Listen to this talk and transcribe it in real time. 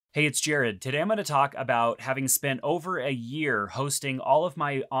Hey, it's Jared. Today I'm going to talk about having spent over a year hosting all of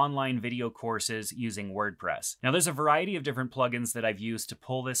my online video courses using WordPress. Now, there's a variety of different plugins that I've used to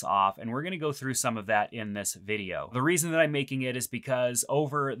pull this off, and we're going to go through some of that in this video. The reason that I'm making it is because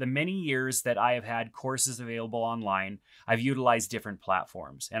over the many years that I have had courses available online, I've utilized different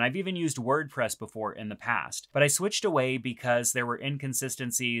platforms, and I've even used WordPress before in the past. But I switched away because there were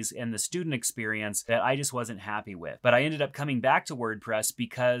inconsistencies in the student experience that I just wasn't happy with. But I ended up coming back to WordPress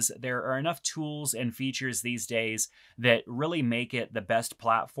because there are enough tools and features these days that really make it the best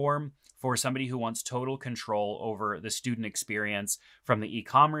platform for somebody who wants total control over the student experience, from the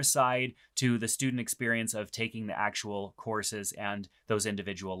e-commerce side to the student experience of taking the actual courses and those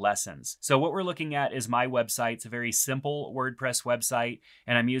individual lessons. So what we're looking at is my website. It's a very simple WordPress website,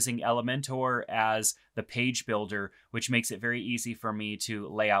 and I'm using Elementor as the page builder, which makes it very easy for me to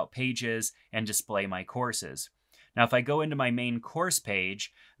lay out pages and display my courses. Now, if I go into my main course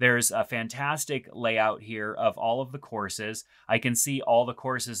page, there's a fantastic layout here of all of the courses. I can see all the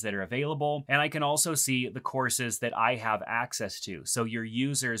courses that are available, and I can also see the courses that I have access to. So your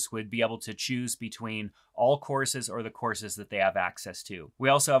users would be able to choose between all courses or the courses that they have access to. We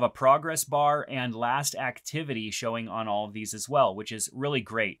also have a progress bar and last activity showing on all of these as well, which is really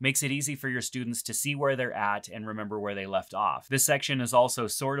great. Makes it easy for your students to see where they're at and remember where they left off. This section is also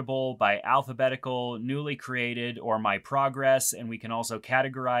sortable by alphabetical, newly created, or my progress, and we can also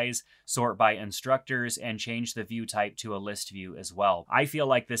categorize, sort by instructors, and change the view type to a list view as well. I feel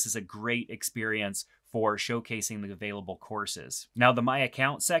like this is a great experience for showcasing the available courses. Now, the My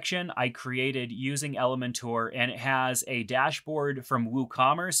Account section I created using Elementor, and it has a dashboard from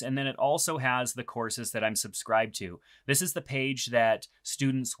WooCommerce, and then it also has the courses that I'm subscribed to. This is the page that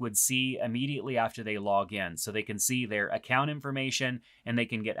students would see immediately after they log in, so they can see their account information and they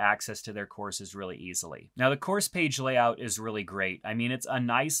can get access to their courses really easily. Now, the course page layout is really great. I mean, it's a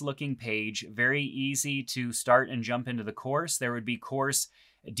nice looking page, very easy to start and jump into the course. There would be course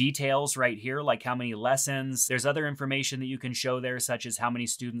details right here, like how many lessons. There's other information that you can show there, such as how many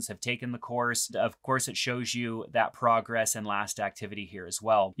students have taken the course. Of course, it shows you that progress and last activity here as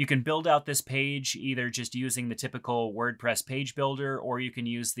well. You can build out this page either just using the typical WordPress page builder, or you can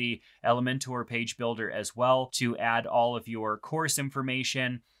use the Elementor page builder as well to add all of your course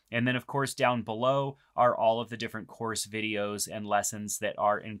information. And then, of course, down below are all of the different course videos and lessons that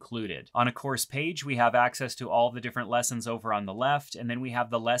are included. On a course page, we have access to all the different lessons over on the left, and then we have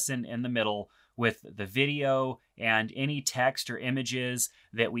the lesson in the middle with the video and any text or images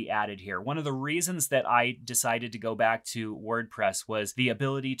that we added here. One of the reasons that I decided to go back to WordPress was the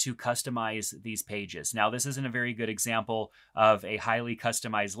ability to customize these pages. Now, this isn't a very good example of a highly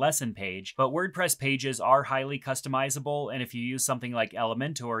customized lesson page, but WordPress pages are highly customizable, and if you use something like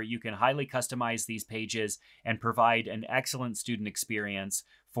Elementor, you can highly customize these pages and provide an excellent student experience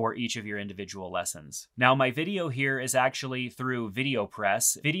for each of your individual lessons. Now, my video here is actually through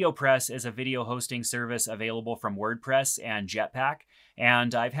VideoPress. VideoPress is a video hosting service available from WordPress and Jetpack,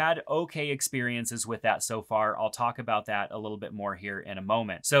 and I've had okay experiences with that so far. I'll talk about that a little bit more here in a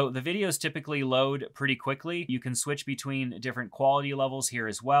moment. So the videos typically load pretty quickly. You can switch between different quality levels here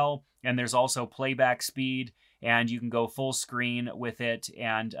as well, and there's also playback speed, and you can go full screen with it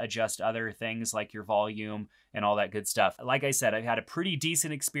and adjust other things like your volume and all that good stuff. Like I said, I've had a pretty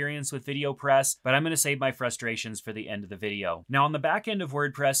decent experience with VideoPress, but I'm going to save my frustrations for the end of the video. Now, on the back end of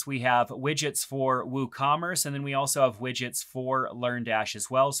WordPress, we have widgets for WooCommerce, and then we also have widgets for LearnDash as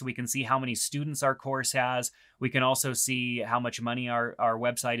well, so we can see how many students our course has. We can also see how much money our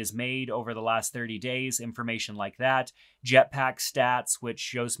website has made over the last 30 days, information like that. Jetpack stats, which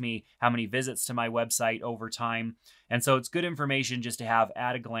shows me how many visits to my website over time. And so it's good information just to have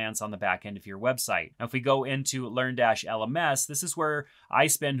at a glance on the back end of your website. Now, if we go into LearnDash LMS, this is where I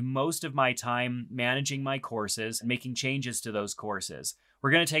spend most of my time managing my courses and making changes to those courses.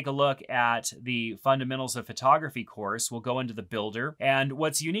 We're going to take a look at the Fundamentals of Photography course. We'll go into the builder. And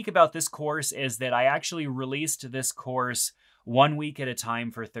what's unique about this course is that I actually released this course 1 week at a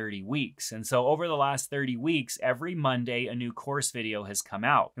time for 30 weeks. And so over the last 30 weeks, every Monday, a new course video has come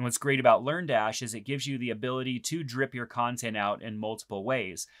out. And what's great about LearnDash is it gives you the ability to drip your content out in multiple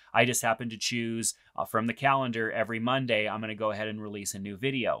ways. I just happen to choose from the calendar every Monday, I'm going to go ahead and release a new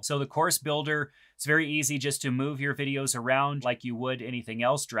video. So the course builder, it's very easy just to move your videos around like you would anything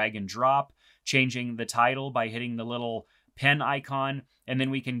else, drag and drop, changing the title by hitting the little pen icon, and then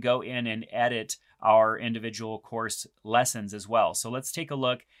we can go in and edit our individual course lessons as well. So let's take a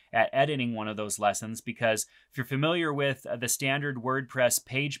look at editing one of those lessons, because if you're familiar with the standard WordPress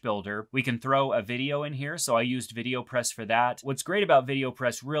page builder, we can throw a video in here. So I used VideoPress for that. What's great about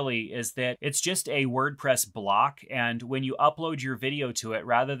VideoPress really is that it's just a WordPress block, and when you upload your video to it,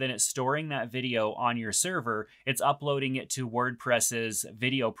 rather than it storing that video on your server, it's uploading it to WordPress's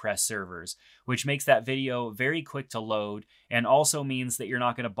VideoPress servers, which makes that video very quick to load and also means that you're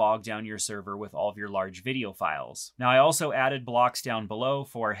not going to bog down your server with all of your large video files. Now, I also added blocks down below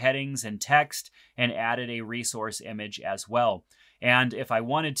for headings and text and added a resource image as well. And if I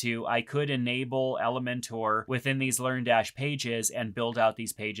wanted to, I could enable Elementor within these LearnDash pages and build out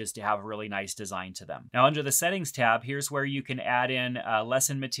these pages to have a really nice design to them. Now, under the Settings tab, here's where you can add in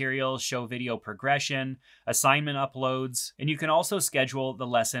lesson materials, show video progression, assignment uploads, and you can also schedule the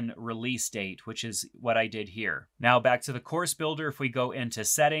lesson release date, which is what I did here. Now, back to the course builder, if we go into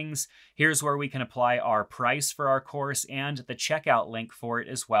Settings, here's where we can apply our price for our course and the checkout link for it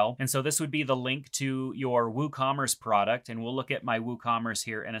as well. And so this would be the link to your WooCommerce product, and we'll look at my WooCommerce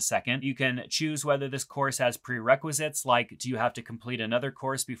here in a second. You can choose whether this course has prerequisites, like do you have to complete another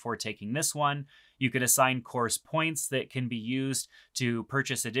course before taking this one? You could assign course points that can be used to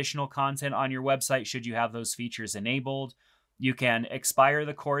purchase additional content on your website should you have those features enabled. You can expire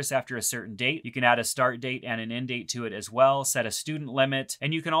the course after a certain date. You can add a start date and an end date to it as well, set a student limit,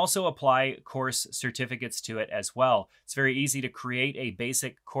 and you can also apply course certificates to it as well. It's very easy to create a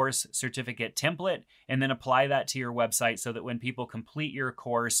basic course certificate template and then apply that to your website so that when people complete your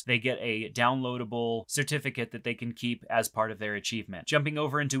course, they get a downloadable certificate that they can keep as part of their achievement. Jumping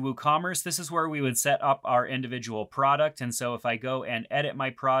over into WooCommerce, this is where we would set up our individual product. And so if I go and edit my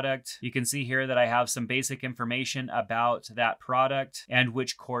product, you can see here that I have some basic information about that product and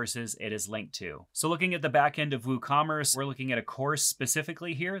which courses it is linked to. So looking at the back end of WooCommerce, we're looking at a course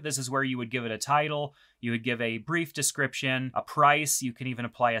specifically here. This is where you would give it a title. You would give a brief description, a price. You can even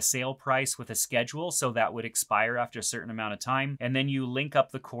apply a sale price with a schedule, so that would expire after a certain amount of time. And then you link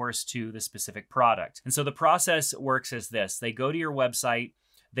up the course to the specific product. And so the process works as this. They go to your website,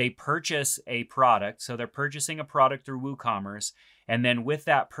 they purchase a product. So they're purchasing a product through WooCommerce. And then with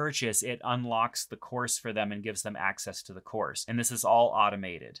that purchase, it unlocks the course for them and gives them access to the course. And this is all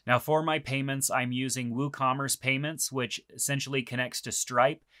automated. Now for my payments, I'm using WooCommerce Payments, which essentially connects to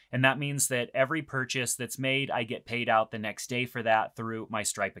Stripe. And that means that every purchase that's made, I get paid out the next day for that through my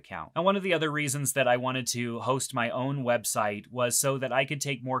Stripe account. And one of the other reasons that I wanted to host my own website was so that I could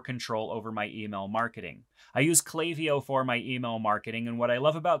take more control over my email marketing. I use Klaviyo for my email marketing, and what I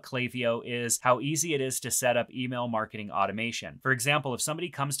love about Klaviyo is how easy it is to set up email marketing automation. For example, if somebody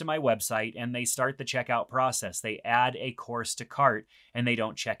comes to my website and they start the checkout process, they add a course to cart and they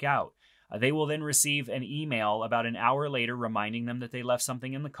don't check out. They will then receive an email about an hour later reminding them that they left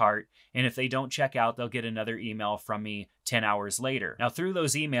something in the cart, and if they don't check out, they'll get another email from me 10 hours later. Now, through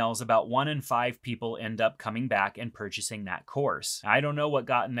those emails, about 1 in 5 people end up coming back and purchasing that course. I don't know what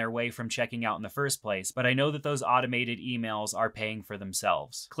got in their way from checking out in the first place, but I know that those automated emails are paying for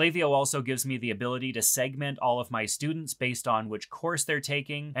themselves. Klaviyo also gives me the ability to segment all of my students based on which course they're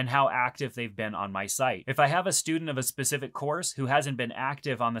taking and how active they've been on my site. If I have a student of a specific course who hasn't been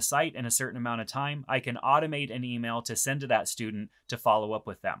active on the site in a certain amount of time, I can automate an email to send to that student to follow up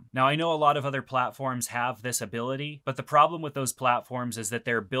with them. Now, I know a lot of other platforms have this ability, but the problem with those platforms is that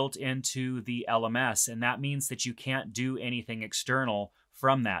they're built into the LMS, and that means that you can't do anything external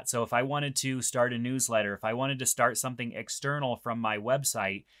from that. So if I wanted to start a newsletter, if I wanted to start something external from my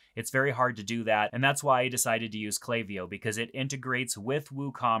website, it's very hard to do that. And that's why I decided to use Klaviyo, because it integrates with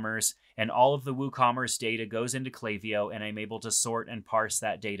WooCommerce and all of the WooCommerce data goes into Klaviyo, and I'm able to sort and parse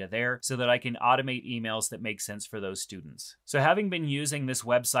that data there so that I can automate emails that make sense for those students. So having been using this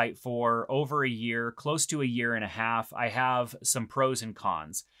website for over a year, close to a year and a half, I have some pros and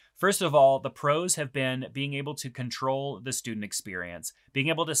cons. First of all, the pros have been being able to control the student experience, being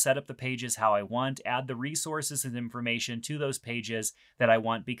able to set up the pages how I want, add the resources and information to those pages that I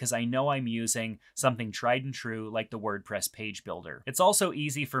want, because I know I'm using something tried and true like the WordPress page builder. It's also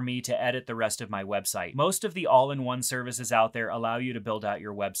easy for me to edit the rest of my website. Most of the all-in-one services out there allow you to build out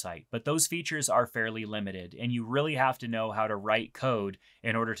your website, but those features are fairly limited, and you really have to know how to write code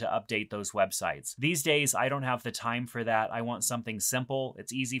in order to update those websites. These days, I don't have the time for that. I want something simple.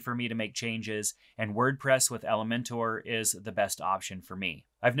 It's easy for me to make changes, and WordPress with Elementor is the best option for me.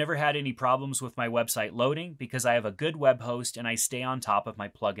 I've never had any problems with my website loading because I have a good web host and I stay on top of my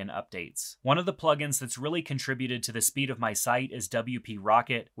plugin updates. One of the plugins that's really contributed to the speed of my site is WP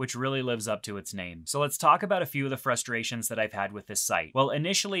Rocket, which really lives up to its name. So let's talk about a few of the frustrations that I've had with this site. Well,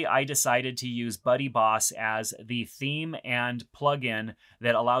 initially I decided to use BuddyBoss as the theme and plugin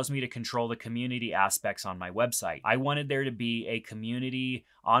that allows me to control the community aspects on my website. I wanted there to be a community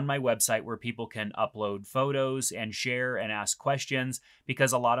on my website where people can upload photos and share and ask questions,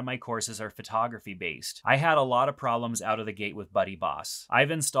 because a lot of my courses are photography based. I had a lot of problems out of the gate with BuddyBoss.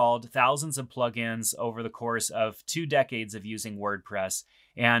 I've installed thousands of plugins over the course of 2 decades of using WordPress,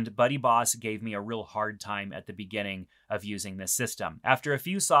 and BuddyBoss gave me a real hard time at the beginning of using this system. After a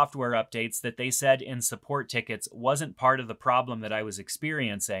few software updates that they said in support tickets wasn't part of the problem that I was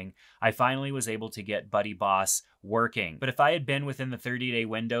experiencing, I finally was able to get BuddyBoss working. But if I had been within the 30-day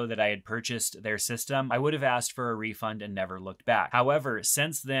window that I had purchased their system, I would have asked for a refund and never looked back. However,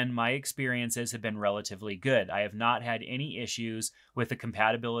 since then, my experiences have been relatively good. I have not had any issues with the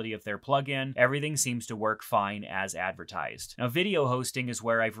compatibility of their plugin. Everything seems to work fine as advertised. Now, video hosting is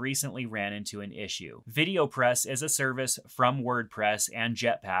where I've recently ran into an issue. VideoPress is a service from WordPress and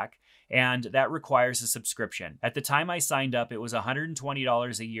Jetpack, and that requires a subscription. At the time I signed up, it was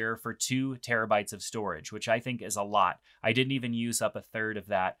 $120 a year for 2 terabytes of storage, which I think is a lot. I didn't even use up a third of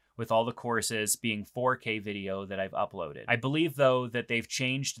that, with all the courses being 4K video that I've uploaded. I believe, though, that they've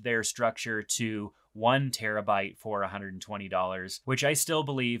changed their structure to 1 terabyte for $120, which I still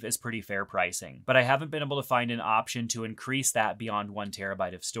believe is pretty fair pricing. But I haven't been able to find an option to increase that beyond 1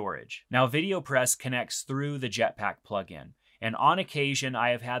 terabyte of storage. Now, VideoPress connects through the Jetpack plugin, and on occasion, I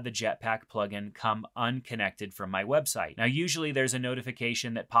have had the Jetpack plugin come unconnected from my website. Now, usually there's a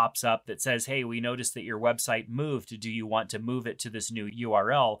notification that pops up that says, hey, we noticed that your website moved. Do you want to move it to this new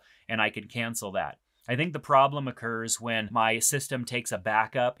URL? And I can cancel that. I think the problem occurs when my system takes a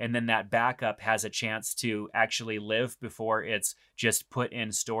backup and then that backup has a chance to actually live before it's just put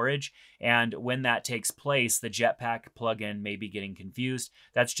in storage. And when that takes place, the Jetpack plugin may be getting confused.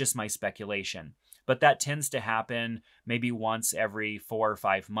 That's just my speculation. But that tends to happen maybe once every 4 or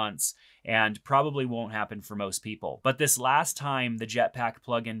 5 months, and probably won't happen for most people. But this last time, the Jetpack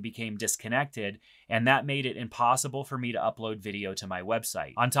plugin became disconnected, and that made it impossible for me to upload video to my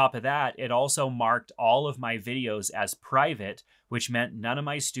website. On top of that, it also marked all of my videos as private, which meant none of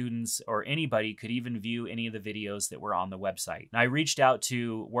my students or anybody could even view any of the videos that were on the website. Now, I reached out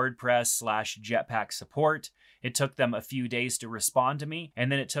to WordPress/Jetpack support. It took them a few days to respond to me,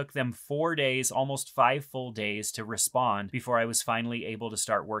 and then it took them 4 days, almost 5 full days to respond before I was finally able to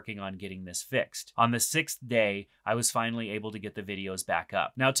start working on getting this fixed. On the 6th day, I was finally able to get the videos back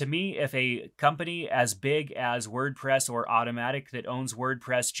up. Now, to me, if a company as big as WordPress or Automatic that owns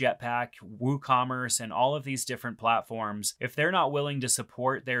WordPress, Jetpack, WooCommerce, and all of these different platforms, if they're not willing to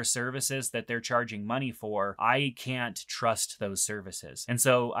support their services that they're charging money for, I can't trust those services. And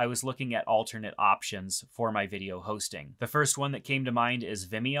so I was looking at alternate options for my video hosting. The first one that came to mind is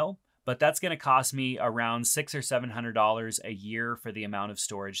Vimeo, but that's going to cost me around $600 or $700 a year for the amount of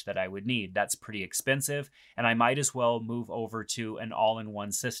storage that I would need. That's pretty expensive, and I might as well move over to an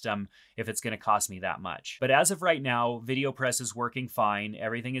all-in-one system if it's going to cost me that much. But as of right now, VideoPress is working fine,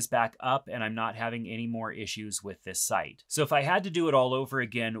 everything is back up, and I'm not having any more issues with this site. So if I had to do it all over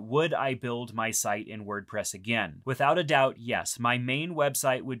again, would I build my site in WordPress again? Without a doubt, yes. My main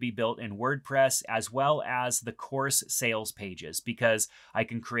website would be built in WordPress, as well as the course sales pages, because I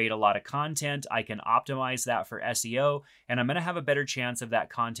can create a lot of content, I can optimize that for SEO, and I'm going to have a better chance of that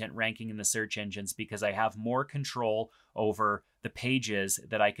content ranking in the search engines because I have more control over the pages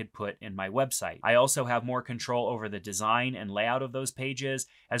that I could put in my website. I also have more control over the design and layout of those pages,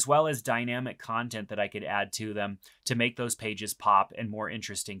 as well as dynamic content that I could add to them to make those pages pop and more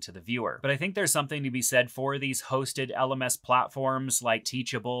interesting to the viewer. But I think there's something to be said for these hosted LMS platforms like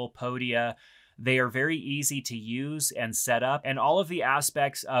Teachable, Podia. They are very easy to use and set up, and all of the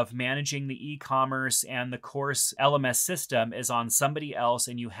aspects of managing the e-commerce and the course LMS system is on somebody else,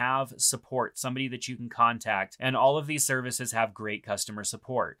 and you have support, somebody that you can contact, and all of these services have great customer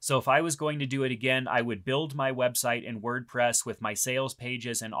support. So if I was going to do it again, I would build my website in WordPress with my sales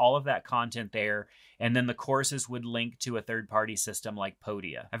pages and all of that content there, and then the courses would link to a third-party system like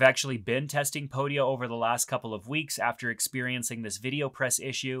Podia. I've actually been testing Podia over the last couple of weeks after experiencing this VideoPress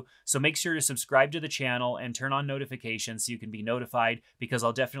issue, so make sure to subscribe to the channel and turn on notifications so you can be notified, because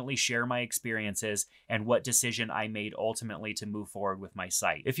I'll definitely share my experiences and what decision I made ultimately to move forward with my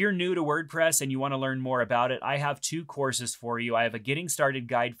site. If you're new to WordPress and you want to learn more about it, I have 2 courses for you. I have a Getting Started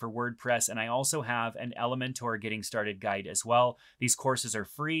guide for WordPress, and I also have an Elementor Getting Started guide as well. These courses are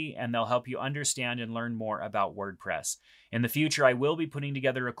free, and they'll help you understand and learn more about WordPress. In the future, I will be putting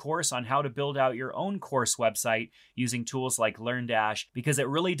together a course on how to build out your own course website using tools like LearnDash, because it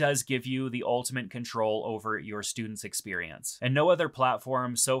really does give you the ultimate control over your students' experience. And no other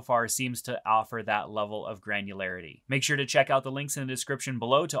platform so far seems to offer that level of granularity. Make sure to check out the links in the description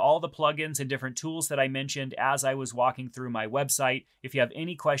below to all the plugins and different tools that I mentioned as I was walking through my website. If you have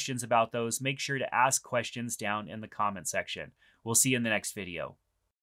any questions about those, make sure to ask questions down in the comment section. We'll see you in the next video.